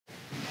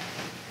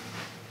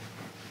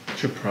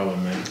What's your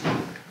problem, man?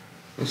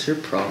 What's your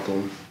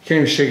problem? You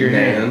can't even shake your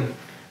hand.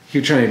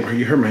 You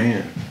hurt my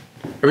hand.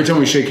 Every time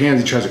we shake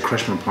hands, he tries to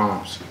crush my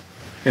palms.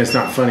 And it's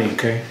not funny,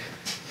 okay?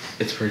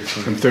 It's pretty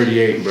funny. I'm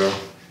 38, bro.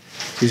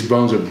 These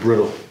bones are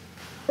brittle.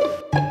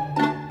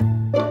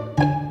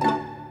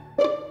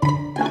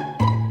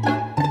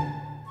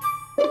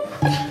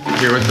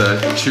 Here with the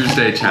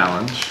CHWSDY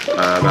challenge,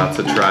 about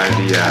to try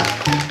the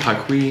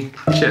Paqui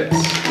chips.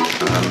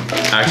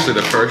 Actually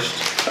the first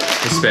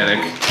Hispanic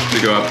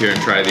to go up here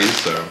and try these,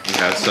 so we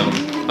have some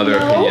other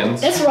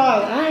opinions. That's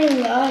wrong.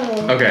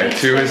 I'm Okay,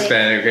 two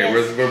Hispanic. Okay,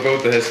 yes. we're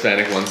both the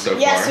Hispanic ones so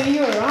yeah, far. so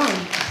you were wrong.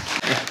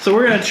 So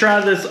we're gonna try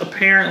this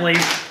apparently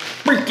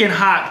freaking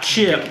hot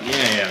chip.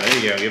 Yeah, there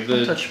you go. Give the.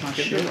 Don't touch my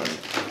shit.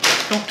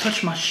 Don't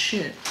touch my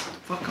shit.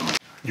 Fuck off.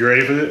 You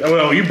ready for this? Oh,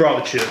 well, you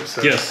brought the chips.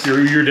 So Yes.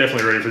 You're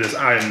definitely ready for this.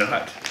 I am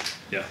not.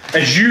 Yeah.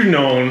 As you've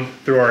known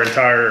through our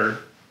entire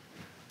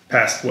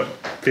past,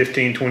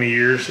 15, 20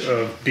 years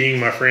of being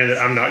my friend, that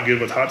I'm not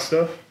good with hot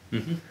stuff.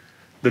 Mm-hmm.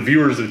 The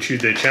viewers of the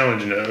CHWSDY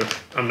Challenge know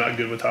I'm not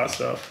good with hot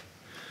stuff.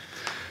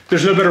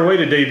 There's no better way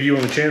to debut you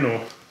on the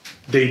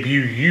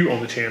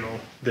channel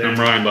than I'm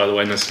Ryan, by the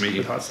way. Nice to meet you.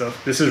 with hot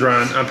stuff. This is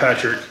Ryan. I'm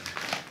Patrick.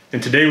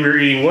 And today we're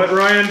eating what,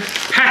 Ryan?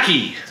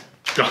 Paqui,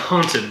 the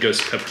haunted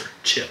ghost pepper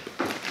chip.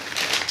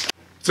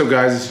 What's up,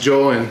 guys? It's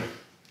Joel and...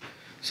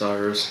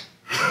 Cyrus.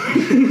 That's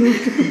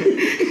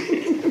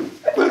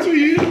what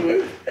you hit him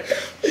with.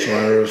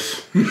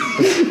 Cyrus.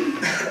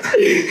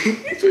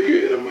 That's what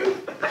you hit him with.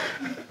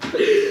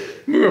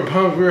 We were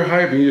pumped, we were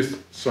hyped, and you just...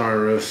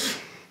 Cyrus.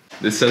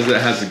 This says that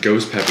it has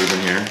ghost peppers in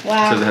here.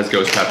 Wow. It says it has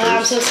ghost peppers.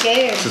 I'm so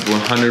scared. This is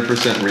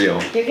 100%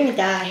 real. You're gonna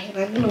die.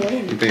 I'm gonna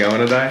win. You think I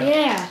want to die?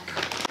 Yeah.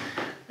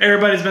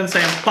 Everybody's been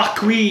saying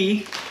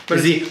Paqui, but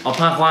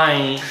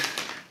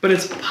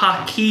it's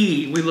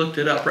Paqui. We looked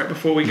it up right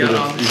before we got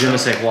on. Je ne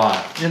sais quoi.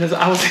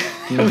 I was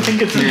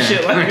thinking some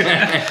shit like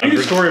that. Tell me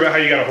a story about how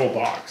you got a whole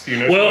box. Do you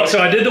know? Well,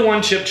 so I did the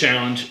one chip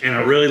challenge and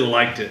I really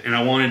liked it and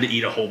I wanted to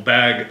eat a whole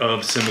bag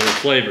of similar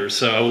flavors.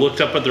 So I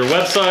looked up at their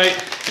website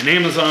and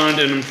Amazon,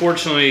 and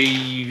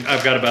unfortunately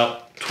I've got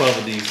about 12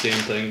 of these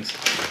damn things.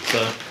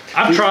 So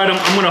I've tried them.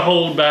 I'm gonna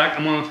hold back.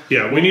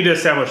 Yeah, we need to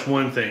establish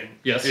one thing.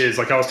 Yes. Is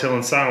like I was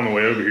telling Si on the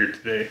way over here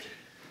today,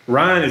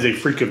 Ryan is a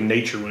freak of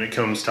nature when it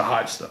comes to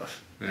hot stuff.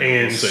 Yeah,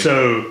 and we'll see.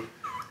 so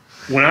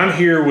when I'm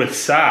here with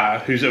Si,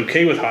 who's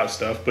okay with hot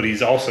stuff, but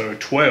he's also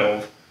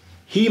 12,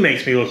 he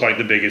makes me look like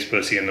the biggest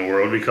pussy in the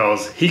world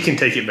because he can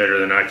take it better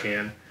than I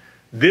can.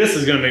 This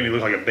is gonna make me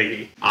look like a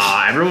baby.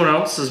 Everyone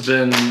else has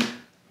been,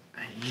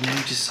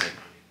 just like,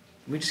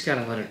 we just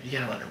gotta let it. You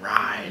gotta let it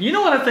ride. You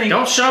know what I think?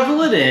 Don't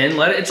shovel it in.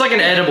 Let it. It's like an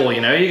edible.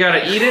 You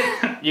gotta eat it.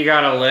 You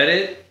gotta let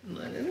it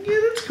get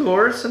its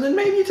course, and then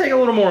maybe you take a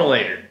little more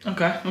later.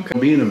 Okay.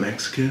 Being a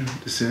Mexican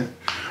descent,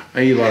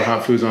 I eat a lot of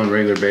hot foods on a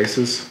regular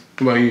basis.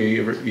 What about you?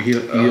 You eat a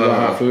lot of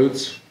hot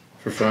foods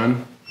for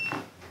fun?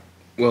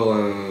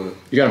 Well,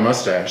 You got a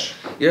mustache.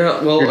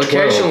 yeah. Well, You're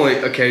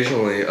 12.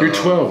 occasionally. You're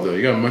 12 though.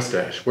 You got a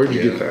mustache. Where'd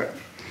you Yeah. get that?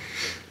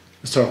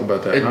 Let's talk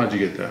about that. How'd you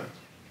get that?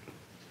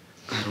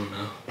 I don't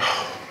know.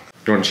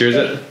 You want to cheers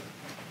it?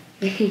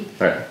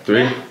 Alright,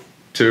 3,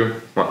 2,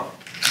 1.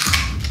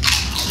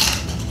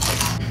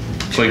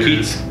 Like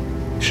he's.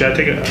 Should I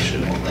take it? I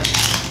should.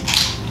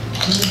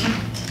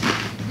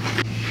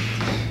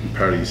 I'm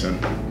proud of you, son.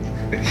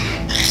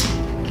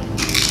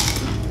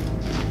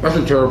 That's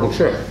a terrible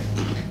chip.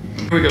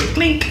 Here we go.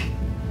 Clink.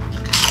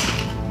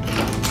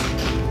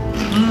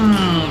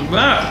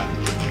 That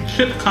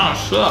chip kind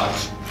of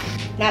sucks.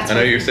 That's I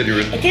know you said you were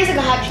It tastes like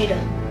a hot Cheeto.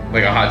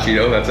 like a hot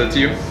Cheeto. That's it to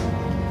you?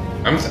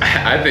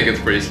 I think it's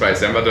pretty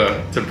spicy. I'm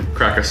about to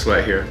crack a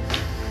sweat here.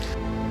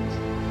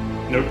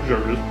 No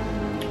preservatives.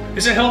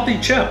 It's a healthy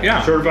chip,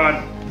 yeah.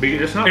 Certified.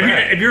 It's not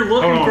bad. If you're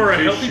looking Hold on, for a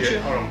shit, healthy shit.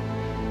 chip, Hold on.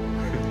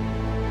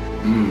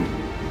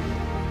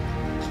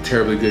 It's a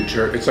terribly good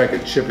chip. It's like a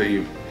chip that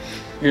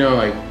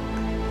like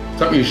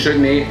something you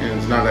shouldn't eat and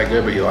it's not that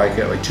good, but you like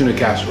it, like tuna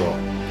casserole.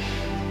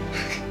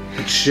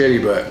 It's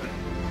shitty, but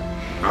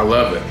I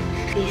love it.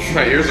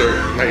 My ears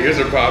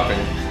are popping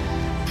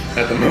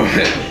at the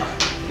moment.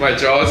 My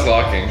jaw is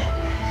locking.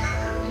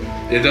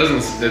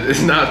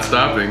 It's not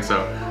stopping,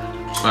 so.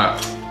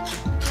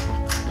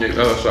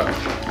 Oh, sorry.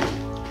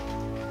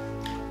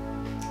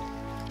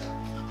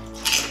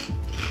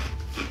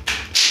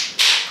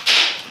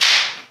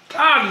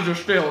 these are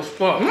stale as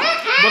fuck.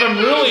 But I'm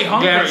really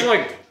hungry. Yeah, it's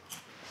like,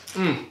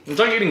 it's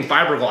like eating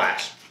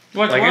fiberglass.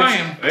 Like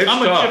Ryan, it's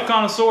I'm tough. a chip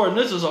connoisseur, and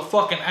this is a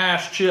fucking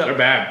ass chip. They're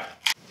bad.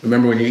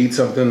 Remember when you eat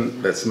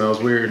something that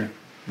smells weird,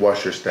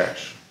 wash your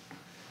stash.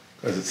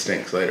 Because it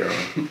stinks later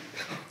on.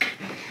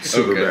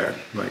 Super bad.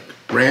 Like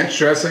ranch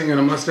dressing in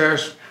a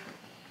mustache,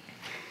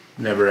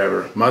 never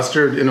ever.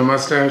 Mustard in a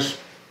mustache,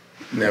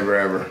 never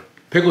ever.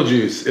 Pickle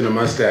juice in a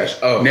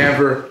mustache,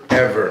 never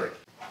ever.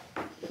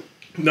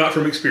 Not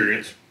from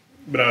experience,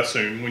 but I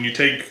assume when you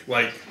take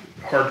like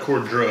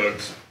hardcore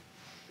drugs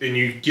and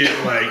you get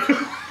like,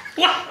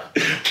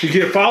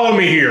 follow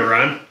me here,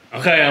 Ryan.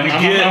 Okay,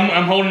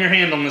 I'm holding your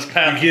hand on this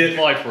path of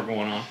life we're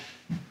going on.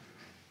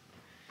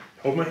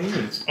 Hold my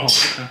hands. Oh,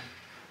 okay.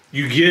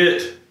 you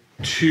get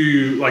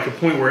to like a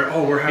point where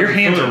we're having Your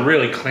hands fun. are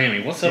really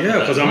clammy. What's up? Yeah,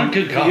 with because that? I'm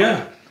Good God.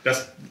 Yeah,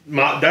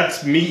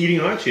 that's me eating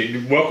hot shit.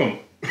 You're welcome.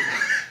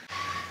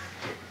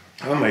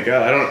 Oh my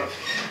god, I don't.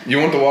 You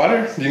want the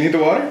water? Do you need the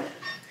water?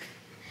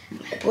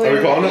 Are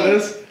we calling it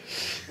this?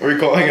 Are we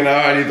calling it now?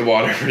 I need the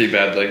water pretty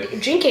bad.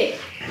 Like, Drink it.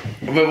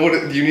 but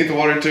what? Do you need the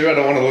water too? I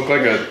don't want to look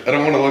like a. I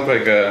don't want to look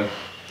like a.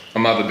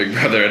 I'm not the big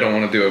brother. I don't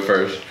want to do it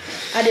first.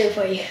 I'll do it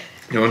for you.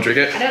 You want to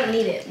drink it? I don't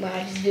need it, but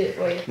I just do it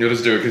for you. You'll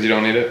just do it because you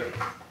don't need it.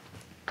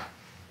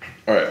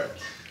 All right.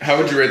 How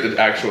would you rate the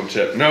actual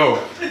chip?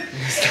 No.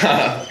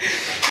 Stop.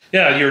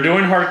 Yeah, you're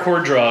doing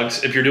hardcore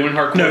drugs. If you're doing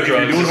hardcore No, if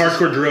drugs, you're doing this is-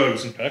 hardcore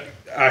drugs, Okay.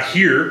 I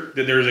hear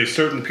that there's a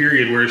certain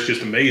period where it's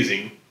just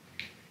amazing,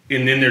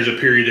 and then there's a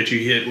period that you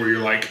hit where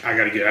you're like, I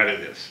got to get out of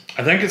this.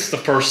 I think it's the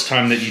first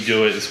time that you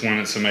do it is when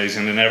it's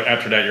amazing, and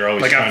after that you're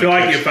always Like trying I feel to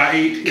like catch, if I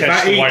ate,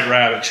 catch the white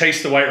rabbit,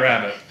 chase the white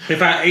rabbit.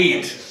 if I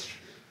ate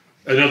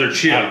another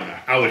chip, I don't know.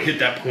 I would hit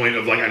that point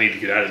of like, I need to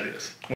get out of this.